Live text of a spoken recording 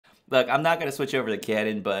Look, I'm not gonna switch over to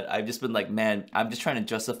Canon, but I've just been like, man, I'm just trying to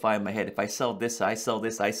justify in my head. If I sell this, I sell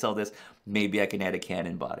this, I sell this, maybe I can add a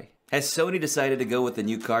Canon body. Has Sony decided to go with the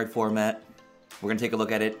new card format? We're gonna take a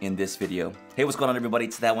look at it in this video. Hey, what's going on, everybody?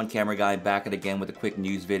 It's That One Camera Guy back at again with a quick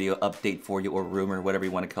news video update for you, or rumor, whatever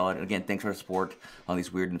you want to call it. And again, thanks for the support on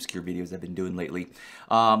these weird and obscure videos I've been doing lately.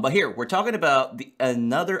 But here, we're talking about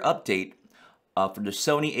another update for the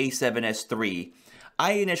Sony a7S III.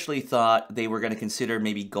 I initially thought they were going to consider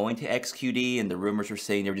maybe going to XQD, and the rumors were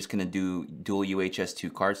saying they were just going to do dual UHS 2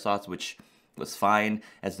 card slots, which was fine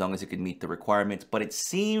as long as it could meet the requirements. But it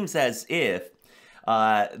seems as if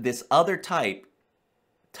this other type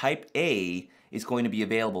A, is going to be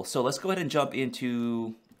available. So let's go ahead and jump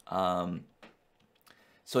into Sony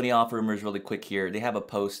off rumors really quick here. They have a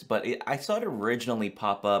post, but I saw it originally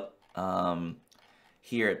pop up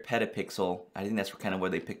here at Petapixel. I think that's kind of where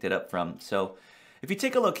they picked it up from. So if you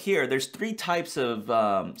take a look here, there's three types of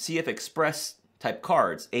CFexpress type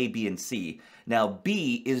cards, A, B, and C. Now,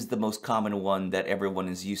 B is the most common one that everyone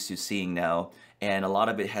is used to seeing now, and a lot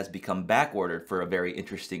of it has become back-ordered for a very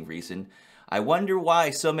interesting reason. I wonder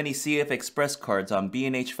why so many CFexpress cards on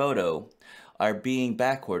B&H Photo are being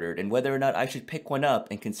back-ordered, and whether or not I should pick one up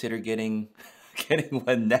and consider getting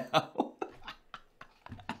one now.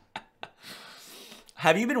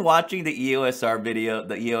 Have you been watching the EOS R video,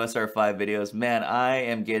 the EOS R 5 videos? Man, I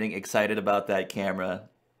am getting excited about that camera.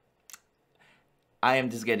 I am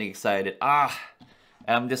just getting excited.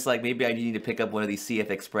 I'm just like, maybe I need to pick up one of these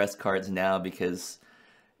CFexpress cards now because,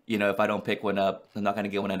 you know, if I don't pick one up, I'm not going to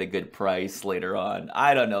get one at a good price later on.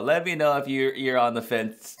 I don't know. Let me know if you're on the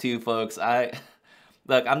fence too, folks.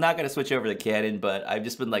 Look, I'm not going to switch over to Canon, but I've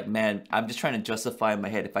just been like, man, I'm just trying to justify in my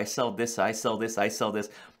head. If I sell this, I sell this, I sell this,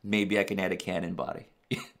 maybe I can add a Canon body.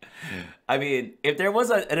 I mean, if there was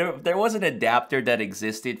an adapter that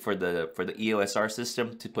existed for the EOS R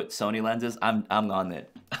system to put Sony lenses, I'm on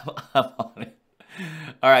it. I'm on it.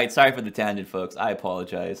 All right, sorry for the tangent, folks. I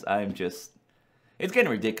apologize. It's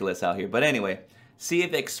getting ridiculous out here. But anyway,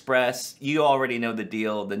 CFexpress, you already know the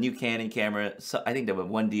deal. The new Canon camera, so I think the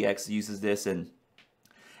 1DX uses this, and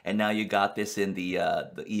now you got this in the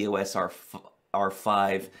EOS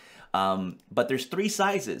R5. But there's three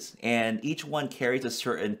sizes, and each one carries a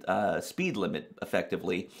certain speed limit,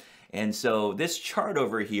 effectively. And so this chart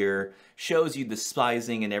over here shows you the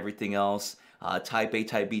sizing and everything else. Type A,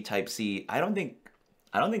 Type B, Type C. I don't think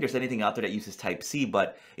there's anything out there that uses Type C,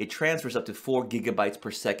 but it transfers up to 4 gigabytes per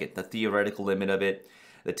second, the theoretical limit of it.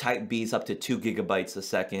 The Type B is up to 2 gigabytes a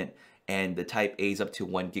second, and the Type A is up to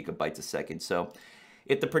 1 gigabyte a second. So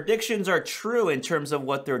if the predictions are true in terms of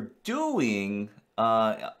what they're doing,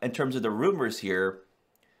 in terms of the rumors here,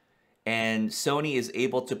 and Sony is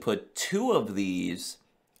able to put 2 of these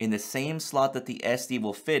in the same slot that the SD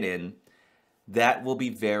will fit in, that will be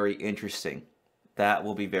very interesting. That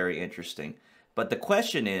will be very interesting. But the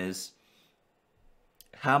question is,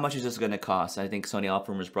 how much is this going to cost? I think Sony off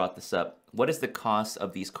rumors brought this up. What is the cost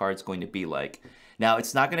of these cards going to be like? Now,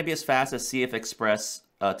 it's not going to be as fast as CFexpress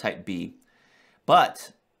Type B,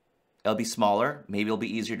 but it'll be smaller. Maybe it'll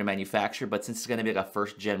be easier to manufacture, but since it's going to be like a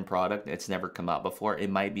first-gen product, it's never come out before, it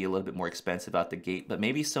might be a little bit more expensive out the gate. But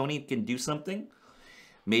maybe Sony can do something.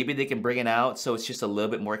 Maybe they can bring it out so it's just a little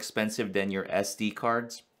bit more expensive than your SD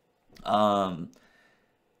cards.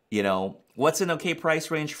 You know, what's an okay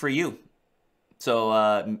price range for you?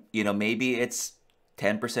 So, you know, maybe it's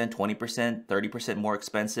 10%, 20%, 30% more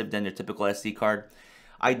expensive than your typical SD card.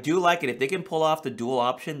 I do like it. If they can pull off the dual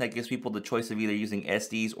option, that gives people the choice of either using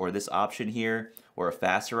SDs or this option here, or a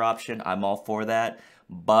faster option, I'm all for that.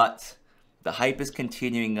 But the hype is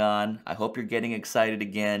continuing on. I hope you're getting excited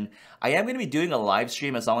again. I am going to be doing a live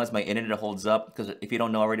stream as long as my internet holds up, because if you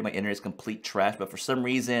don't know already, my internet is complete trash. But for some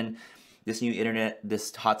reason, this new internet,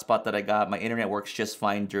 this hotspot that I got, my internet works just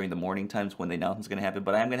fine during the morning times when they know it's going to happen.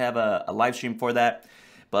 But I am going to have a live stream for that.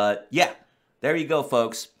 But yeah, there you go,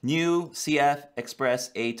 folks. New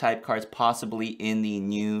CFexpress A-type cards possibly in the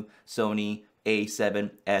new Sony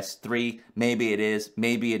a7S III. Maybe it is,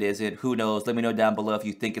 maybe it isn't. Who knows? Let me know down below if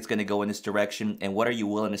you think it's going to go in this direction and what are you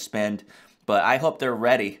willing to spend. But I hope they're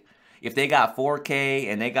ready. If they got 4K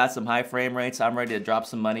and they got some high frame rates, I'm ready to drop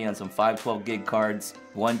some money on some 512 gig cards.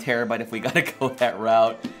 1 terabyte if we got to go that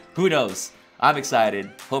route. Who knows? I'm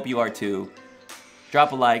excited. Hope you are too.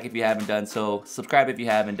 Drop a like if you haven't done so. Subscribe if you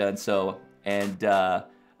haven't done so. And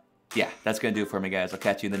yeah, that's going to do it for me, guys. I'll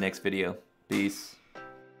catch you in the next video. Peace.